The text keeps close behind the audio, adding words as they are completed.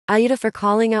AITA for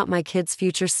calling out my kid's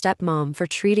future stepmom for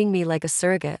treating me like a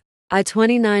surrogate. I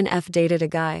 29F dated a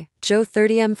guy, Joe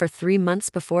 30M, for 3 months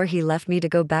before he left me to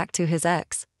go back to his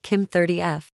ex, Kim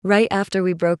 30F. Right after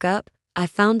we broke up, I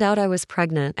found out I was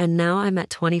pregnant and now I'm at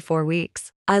 24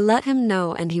 weeks. I let him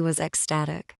know and he was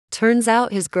ecstatic. Turns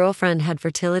out his girlfriend had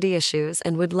fertility issues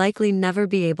and would likely never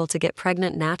be able to get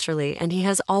pregnant naturally, and he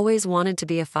has always wanted to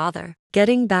be a father.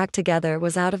 Getting back together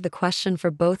was out of the question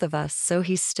for both of us, so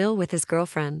he's still with his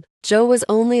girlfriend. Joe was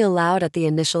only allowed at the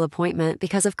initial appointment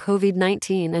because of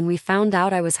COVID-19, and we found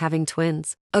out I was having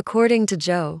twins. According to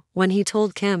Joe, when he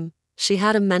told Kim, she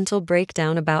had a mental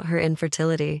breakdown about her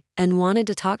infertility and wanted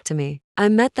to talk to me. I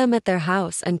met them at their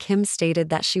house and Kim stated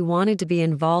that she wanted to be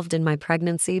involved in my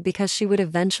pregnancy because she would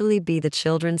eventually be the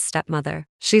children's stepmother.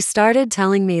 She started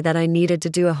telling me that I needed to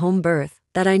do a home birth,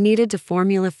 that I needed to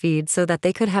formula feed so that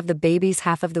they could have the babies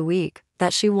half of the week,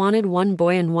 that she wanted 1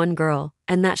 boy and 1 girl,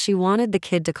 and that she wanted the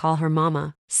kid to call her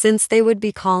mama, since they would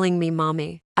be calling me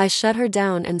mommy. I shut her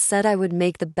down and said I would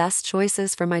make the best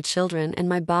choices for my children and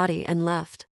my body and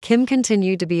left. Kim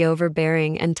continued to be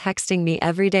overbearing and texting me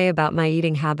every day about my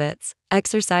eating habits,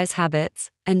 exercise habits,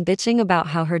 and bitching about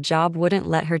how her job wouldn't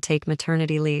let her take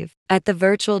maternity leave. At the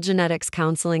virtual genetics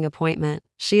counseling appointment,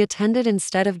 she attended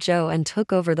instead of Joe and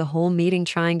took over the whole meeting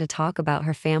trying to talk about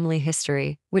her family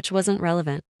history, which wasn't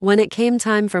relevant. When it came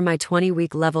time for my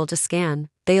 20-week level to scan,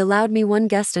 they allowed me 1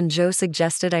 guest and Joe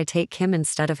suggested I take Kim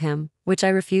instead of him, which I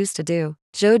refused to do.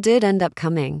 Joe did end up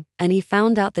coming, and he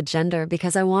found out the gender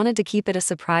because I wanted to keep it a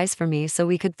surprise for me so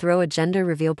we could throw a gender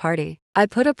reveal party. I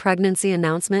put a pregnancy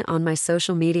announcement on my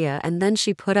social media and then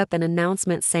she put up an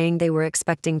announcement saying they were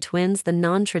expecting twins the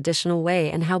non-traditional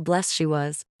way and how blessed she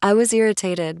was. I was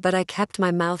irritated, but I kept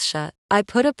my mouth shut. I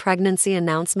put a pregnancy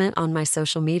announcement on my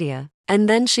social media, and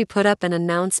then she put up an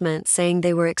announcement saying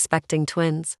they were expecting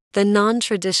twins the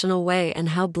non-traditional way and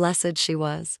how blessed she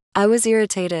was. I was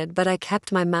irritated, but I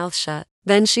kept my mouth shut.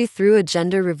 Then she threw a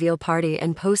gender reveal party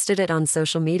and posted it on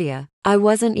social media. I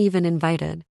wasn't even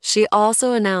invited. She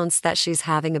also announced that she's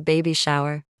having a baby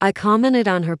shower. I commented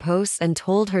on her posts and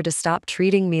told her to stop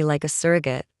treating me like a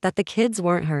surrogate, that the kids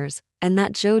weren't hers, and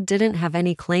that Joe didn't have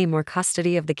any claim or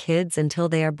custody of the kids until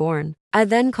they are born. I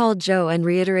then called Joe and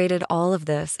reiterated all of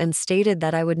this and stated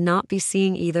that I would not be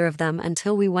seeing either of them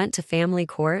until we went to family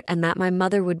court and that my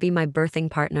mother would be my birthing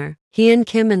partner. He and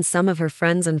Kim and some of her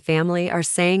friends and family are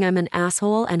saying I'm an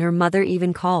asshole, and her mother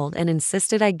even called and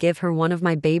insisted I give her one of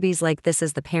my babies like this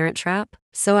is the Parent Trap.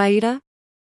 So AITA?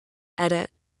 Edit.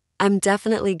 I'm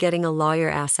definitely getting a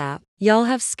lawyer ASAP. Y'all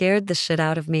have scared the shit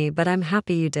out of me, but I'm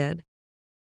happy you did.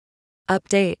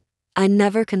 Update. I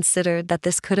never considered that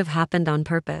this could have happened on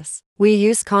purpose. We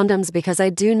use condoms because I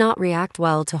do not react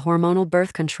well to hormonal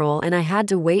birth control and I had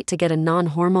to wait to get a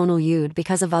non-hormonal UD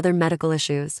because of other medical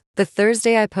issues. The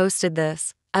Thursday I posted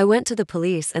this, I went to the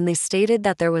police and they stated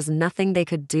that there was nothing they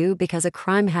could do because a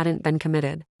crime hadn't been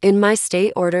committed. In my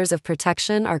state, orders of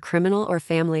protection are criminal or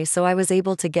family, so I was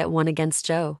able to get one against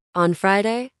Joe. On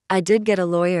Friday, I did get a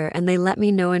lawyer and they let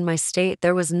me know in my state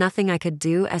there was nothing I could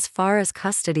do as far as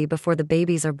custody before the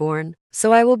babies are born.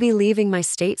 So I will be leaving my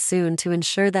state soon to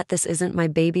ensure that this isn't my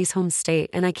baby's home state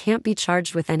and I can't be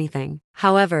charged with anything.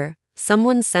 However,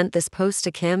 someone sent this post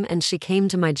to Kim and she came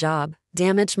to my job,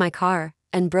 damaged my car,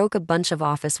 and broke a bunch of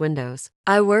office windows.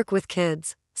 I work with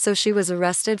kids, so she was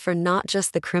arrested for not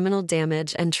just the criminal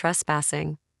damage and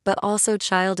trespassing, but also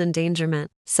child endangerment.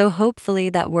 So hopefully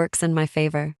that works in my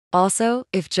favor. Also,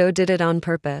 if Joe did it on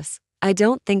purpose, I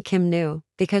don't think Kim knew,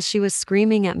 because she was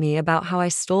screaming at me about how I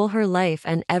stole her life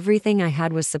and everything I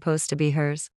had was supposed to be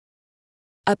hers.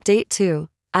 Update 2.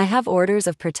 I have orders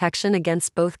of protection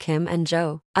against both Kim and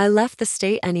Joe. I left the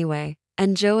state anyway,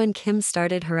 and Joe and Kim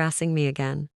started harassing me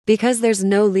again. Because there's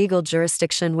no legal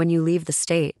jurisdiction when you leave the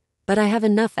state, but I have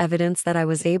enough evidence that I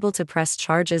was able to press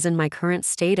charges in my current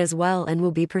state as well and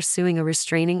will be pursuing a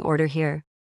restraining order here.